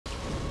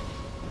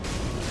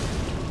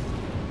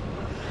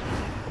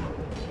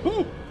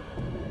Woo.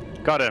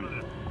 Got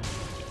him.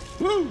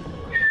 Woo.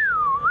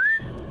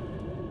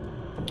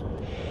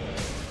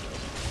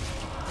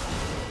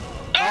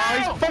 Oh,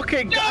 he's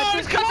fucking... No,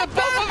 he's got the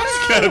both of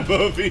us! Got a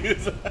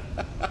boobies.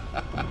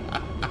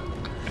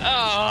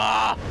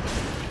 Ah,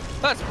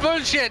 that's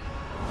bullshit.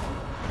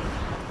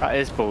 That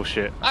is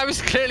bullshit. I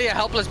was clearly a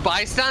helpless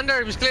bystander.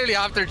 He was clearly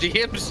after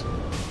James.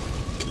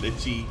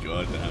 Glitchy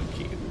goddamn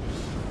key.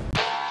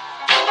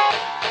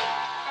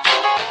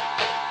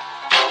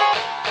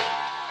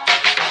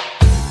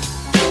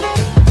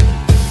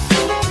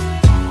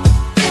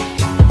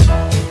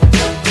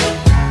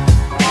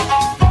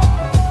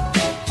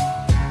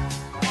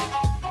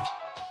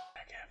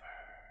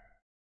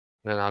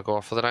 Then I'll go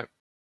off for the night.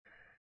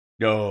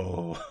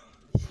 No.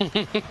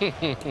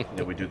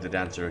 Then we do the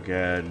dancer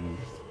again.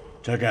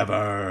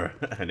 Together.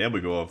 And then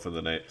we go off for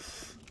the night.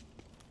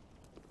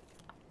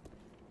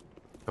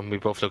 And we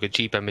both look at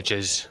Jeep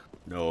images.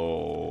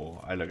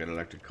 No. I look at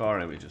electric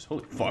car images.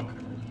 Holy fuck.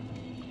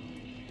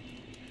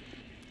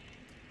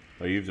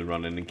 Oh, you have to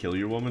run in and kill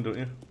your woman, don't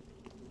you?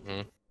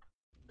 Hmm.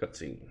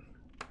 Cutscene.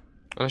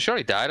 I'm sure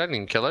he died. I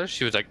didn't kill her.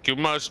 She was like, "You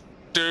must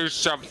do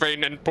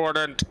something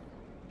important.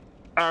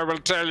 I will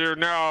tell you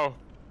now.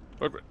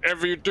 But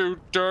whatever you do,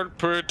 don't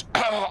put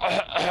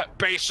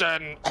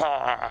basin."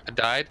 I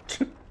died.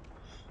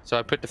 So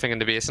I put the thing in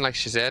the basin like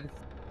she said.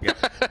 Yeah.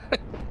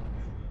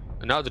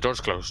 And now the door's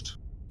closed.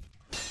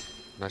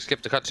 And I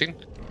skipped the cutscene.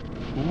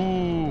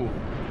 Ooh.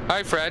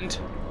 Hi, friend.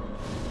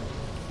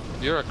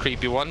 You're a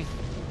creepy one.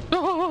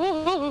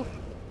 Oh.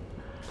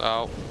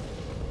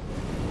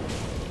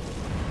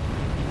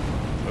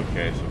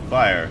 Okay, so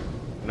fire.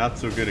 Not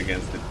so good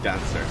against the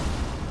dancer.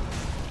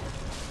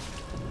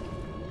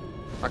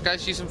 That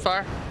guy's using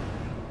fire.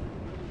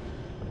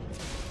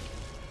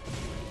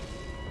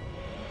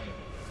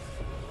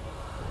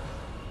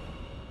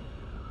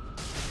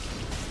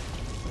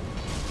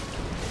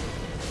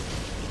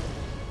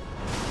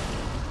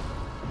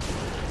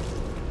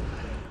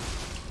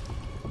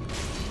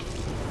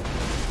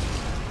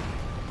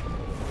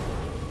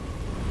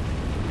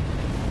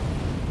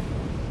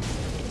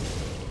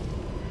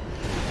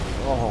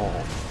 Oh,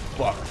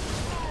 fuck.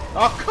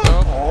 Oh,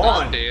 come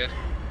on! Oh, dear.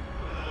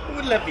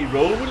 Wouldn't let me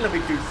roll, wouldn't let me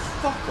do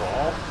fuck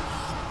all.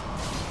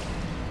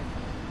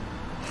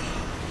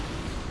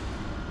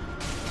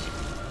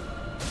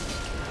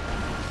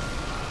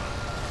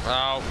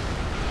 Oh.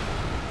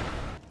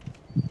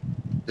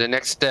 The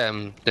next,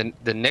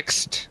 the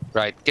next,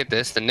 right, get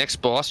this, the next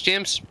boss,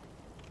 James,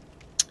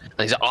 and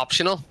he's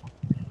optional,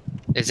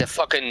 is a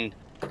fucking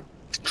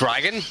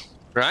dragon,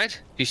 right?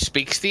 He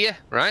speaks to you,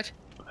 right?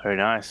 Very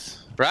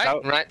nice. Right,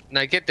 Oh. right.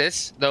 Now get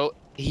this, though,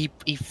 he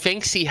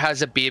thinks he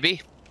has a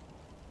baby,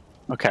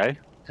 Okay.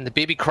 and the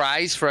baby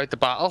cries throughout the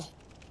battle,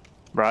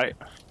 Right.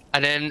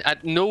 and then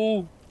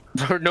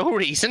for no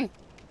reason,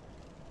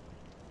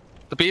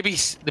 the baby,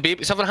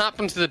 something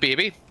happens to the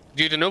baby,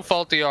 due to no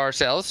fault of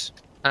ourselves,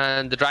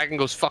 and the dragon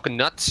goes fucking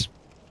nuts.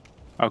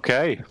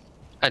 Okay.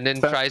 And then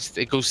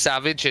it goes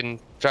savage and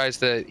tries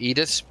to eat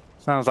us.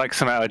 Sounds like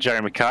something out of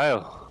Jeremy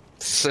Kyle.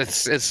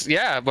 It's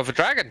yeah, with a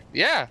dragon,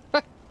 yeah.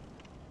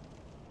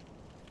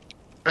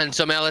 And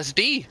some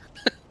LSD.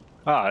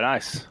 Oh,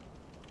 nice.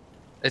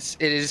 It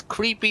is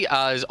creepy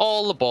as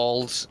all the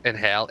balls in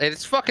hell.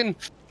 It's fucking,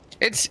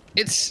 it's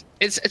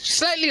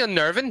slightly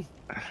unnerving.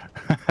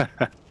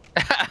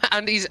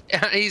 And he's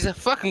a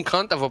fucking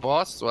cunt of a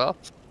boss as well.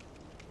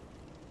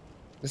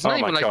 It's not Oh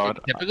even my like God.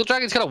 a typical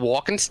dragon. He's got a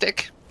walking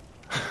stick.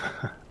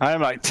 I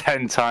am like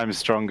 10 times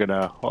stronger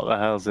now. What the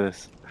hell's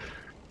this?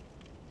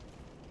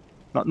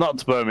 Not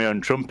to blow my own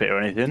trumpet or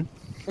anything.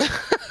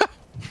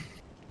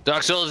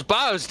 Dark Souls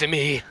bows to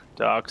me.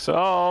 Dark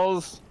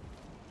Souls.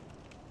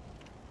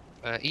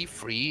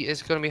 E3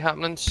 is going to be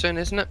happening soon,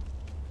 isn't it?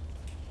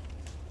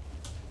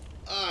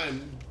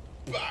 I'm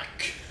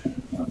back.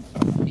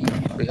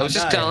 I was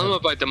just telling him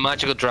about the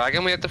magical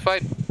dragon we had to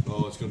fight.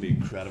 Oh, it's gonna be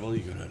incredible.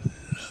 You're gonna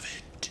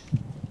love it.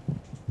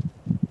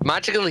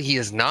 Magical he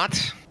is not.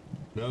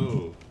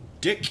 No,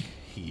 Dick,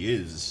 he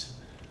is.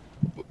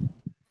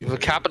 With a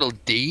capital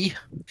D.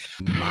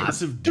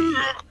 Massive D.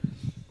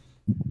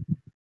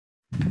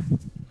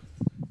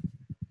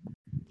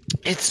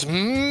 It's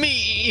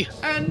me!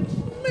 And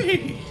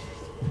me.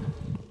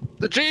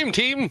 The dream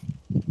team!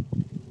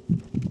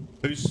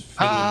 Who's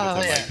fiddling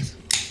with the yes.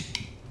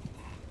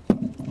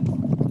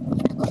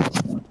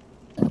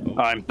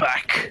 I'm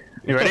back.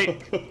 You ready?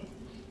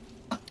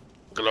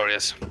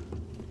 Glorious. mic?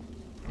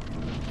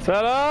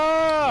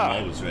 Ta-da!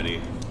 I'm always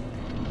ready.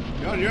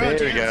 You're on your There own,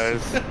 he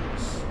James. goes.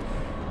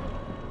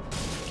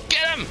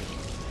 Get him!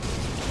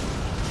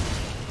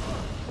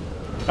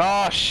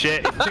 Oh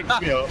shit! He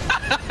picked me up.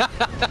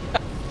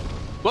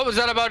 What was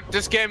that about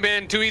this game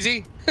being too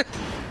easy?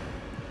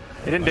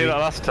 He didn't do that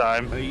last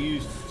time. I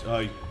used.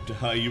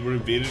 You were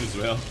invaded as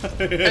well.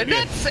 in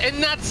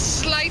that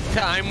slight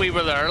time we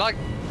were there, like...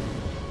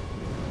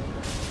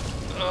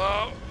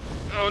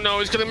 Oh no,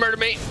 he's gonna murder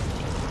me.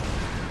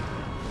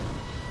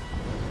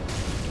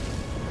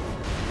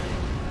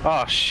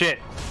 Oh shit!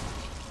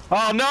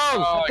 Oh no!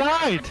 Oh, I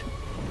died!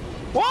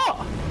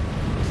 What?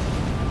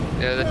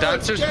 Yeah, the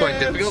dancer's quite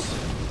difficult.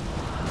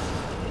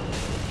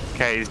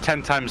 Okay, he's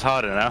 10 times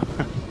harder now.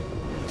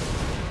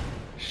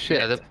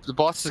 Shit. Yeah, the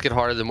bosses get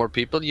harder the more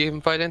people you can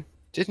fight in.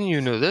 Didn't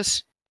you know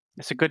this?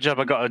 It's a good job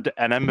I got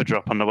an ember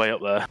drop on the way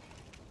up there.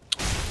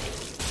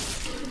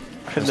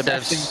 I think the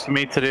best thing for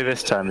me to do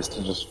this time is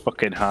to just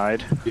fucking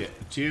hide. Yeah,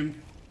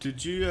 Jim,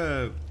 did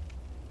you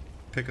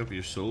pick up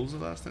your souls the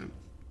last time?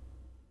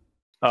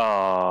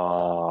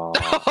 Oh.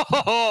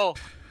 Oh.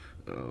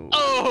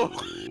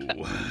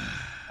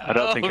 I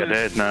don't think I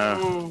did,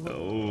 no.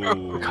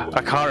 Oh.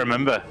 I can't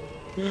remember.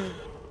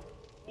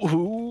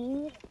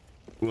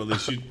 Well, they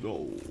should.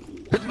 Oh.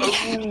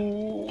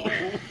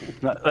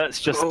 Let's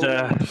just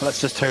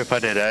hope I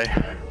did, eh?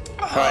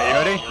 Right, you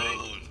ready?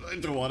 I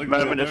don't want to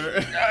go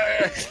there.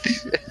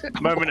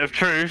 Moment of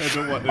truth. I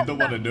don't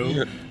want to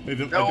know. I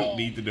don't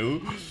need to know.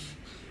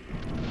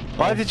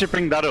 Why did you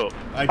bring that up?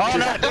 I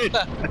no, I did.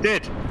 I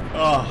did.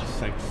 Oh,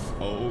 thanks.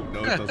 Oh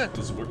no, it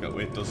doesn't work that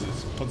way. It does.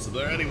 It puts it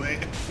there anyway.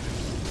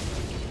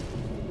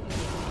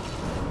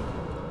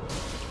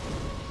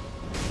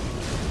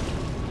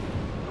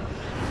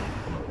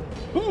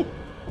 Woo!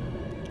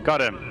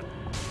 Got him.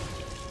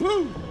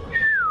 Woo!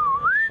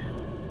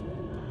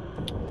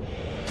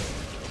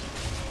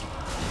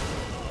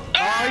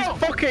 Oh, he's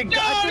fucking. No,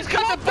 he's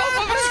got the both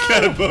of us.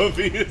 Got a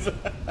boobies.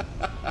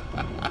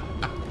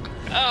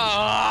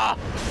 Ah,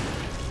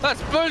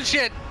 that's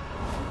bullshit.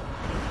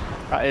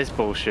 That is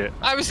bullshit.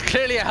 I was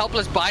clearly a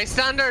helpless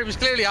bystander. He was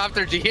clearly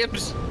after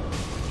Gimps.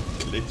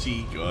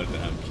 Glitchy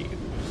goddamn key.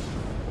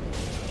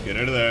 Get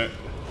out of there.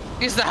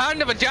 He's the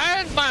hand of a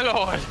giant, my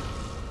lord.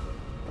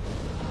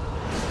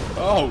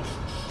 Oh,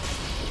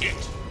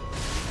 shit.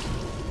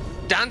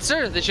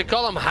 Dancer? They should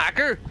call him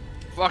hacker.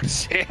 Fuck's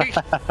sake.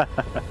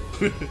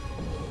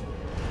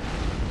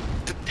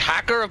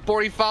 Hacker of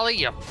Bori Folly,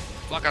 you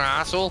fucking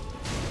asshole.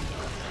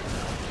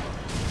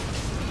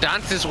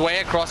 Dance his way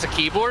across a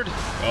keyboard.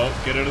 Oh,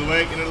 get out of the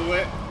way, get out of the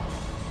way.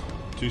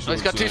 Two swords. Oh,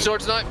 he's got two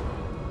swords now.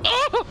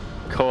 Oh!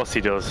 Of course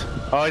he does.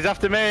 Oh, he's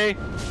after me.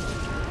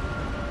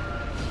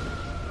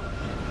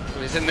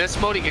 When he's in this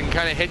mode, he can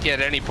kind of hit you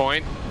at any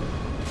point.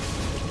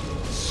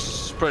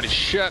 It's pretty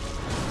shit.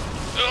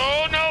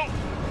 Oh no!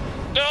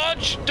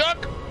 Dodge!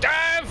 Duck!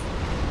 Dive!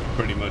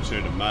 Pretty much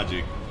out of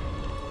magic.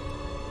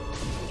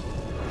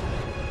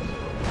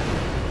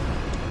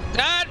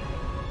 Dad!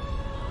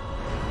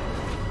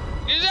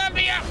 He's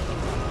after you!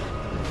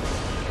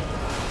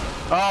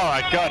 Oh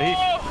my god,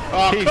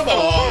 Oh, he come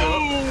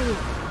on!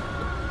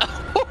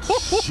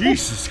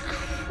 Jesus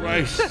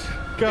Christ.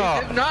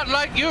 God. He did not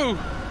like you!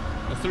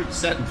 I threw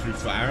setting through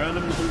fire on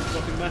him the whole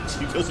fucking match.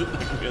 He doesn't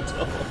like me at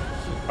all.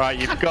 Right,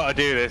 you've got to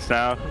do this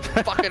now.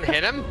 Fucking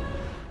hit him.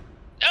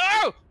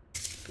 Oh!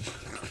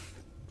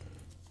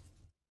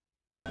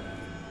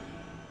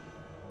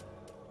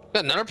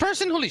 Got another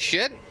person? Holy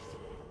shit.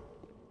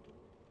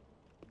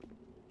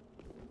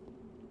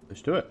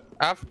 Let's do it.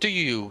 After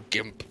you,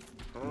 Gimp.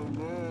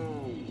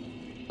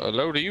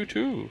 Hello to you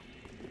too.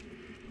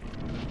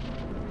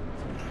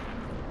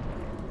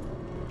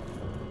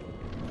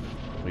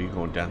 Where you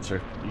going,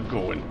 Dancer? You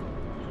going?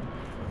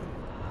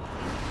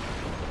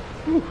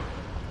 Whew.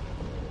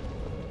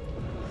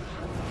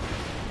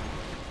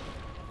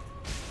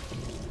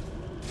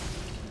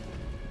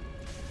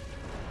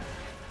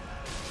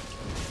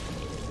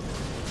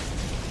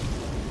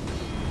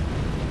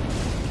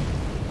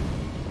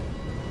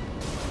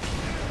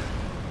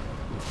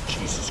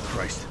 Jesus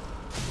Christ.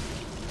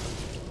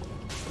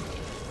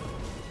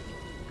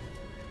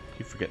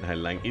 Keep forgetting how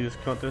lanky this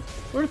cunt is.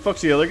 Where the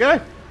fuck's the other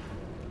guy?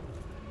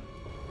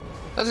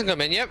 Hasn't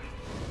come in yet.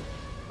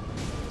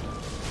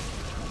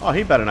 Oh,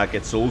 he better not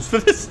get souls for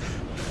this.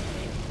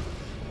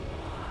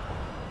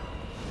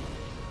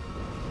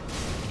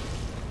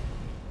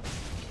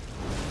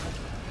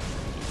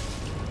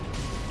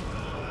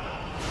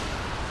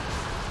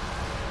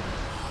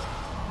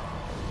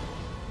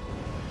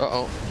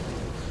 Uh-oh.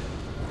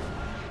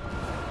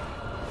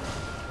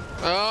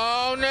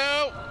 Oh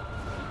no!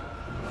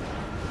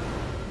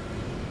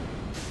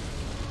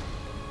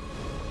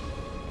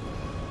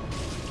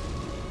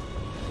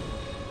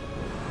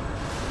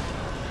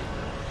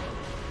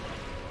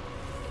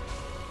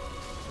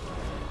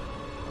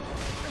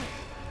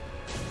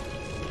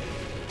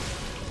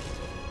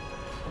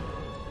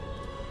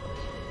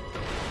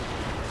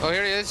 Oh,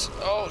 here he is.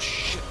 Oh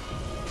shit.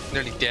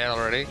 Nearly dead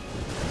already.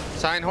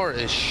 Signhor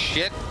is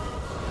shit.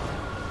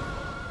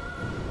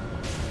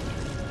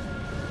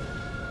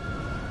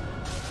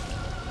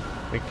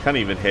 He can't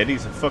even hit.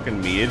 He's a fucking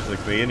mage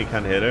like me and he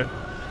can't hit her.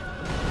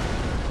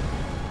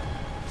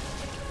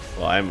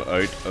 Well, I'm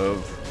out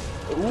of...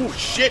 Oh,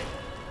 shit!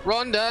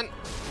 Run, Dan.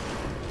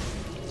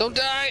 Don't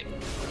die.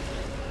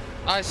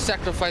 I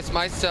sacrifice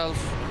myself.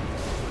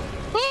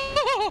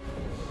 Oh!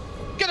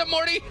 Get him,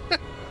 Morty!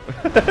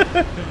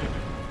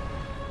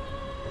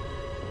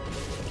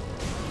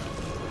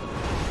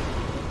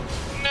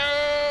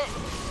 No!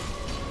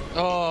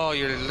 Oh,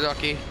 you're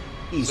lucky.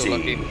 Easy. So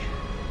lucky.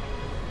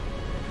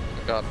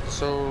 Got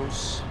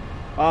souls.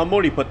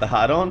 Morty put the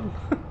hat on.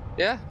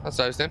 Yeah, that's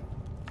what I was doing.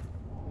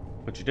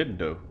 But you didn't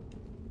do.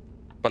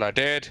 But I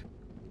did.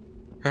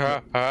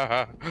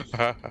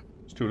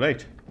 It's too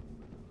late.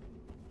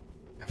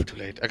 Never too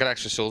late. I got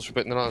extra souls for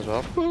putting it on as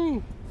well.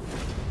 Woo!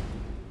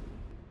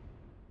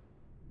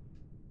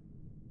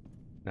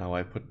 Now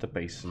I put the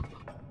basin.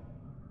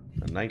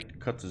 The knight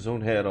cuts his own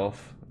head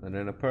off, and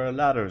then a pair of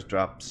ladders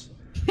drops.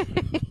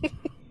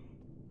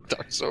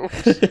 Dark Souls.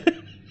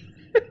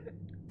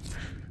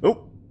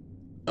 Oh!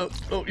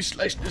 Oh, he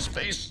sliced his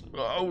face!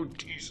 Oh,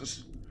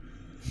 Jesus.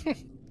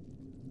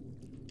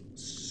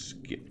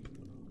 Skip.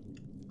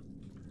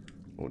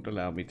 Won't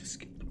allow me to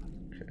skip.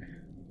 Okay.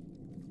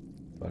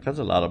 Well, that's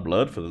a lot of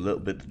blood for the little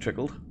bit that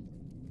trickled.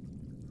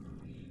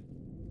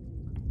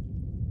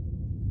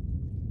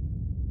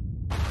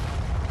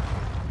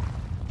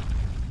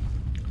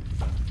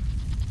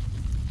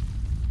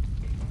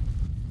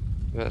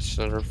 That's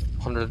another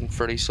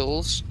 130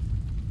 souls.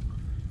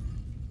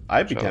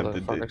 I'd be Try the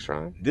tempted. next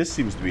round. This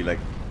seems to be like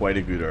quite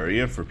a good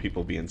area for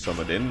people being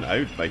summoned in.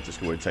 I might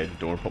just go outside the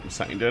door and put my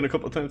sign down a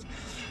couple of times.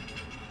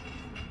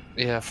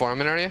 Yeah,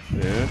 farming area.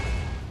 Yeah.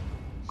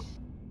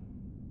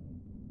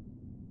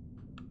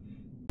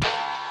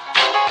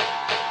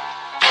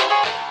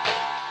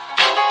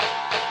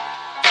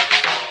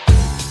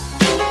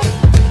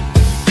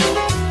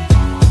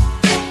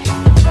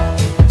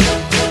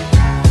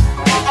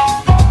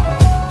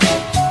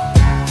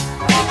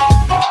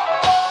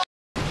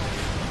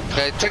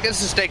 Okay, trick is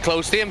to stay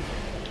close to him.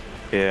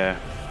 Yeah.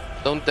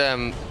 Don't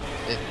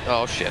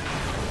oh shit.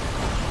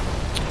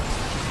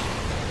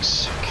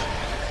 Sick.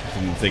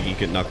 Didn't think he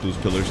could knock those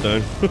pillars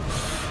down.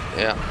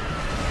 Yeah.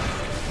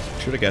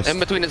 Should have guessed. In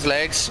between his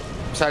legs,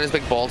 beside his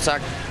big ball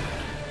sack.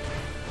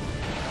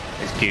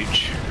 It's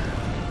huge.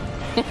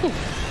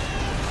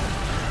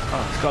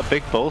 Oh, it's got a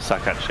big ball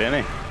sack actually,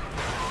 isn't he?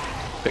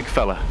 Big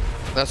fella.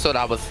 That's what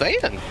I was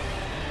saying.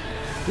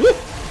 Woo!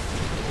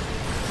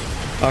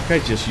 Fuck, I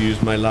just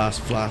used my last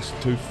flask,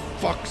 to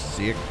fuck's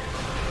sake.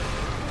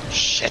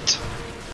 Shit.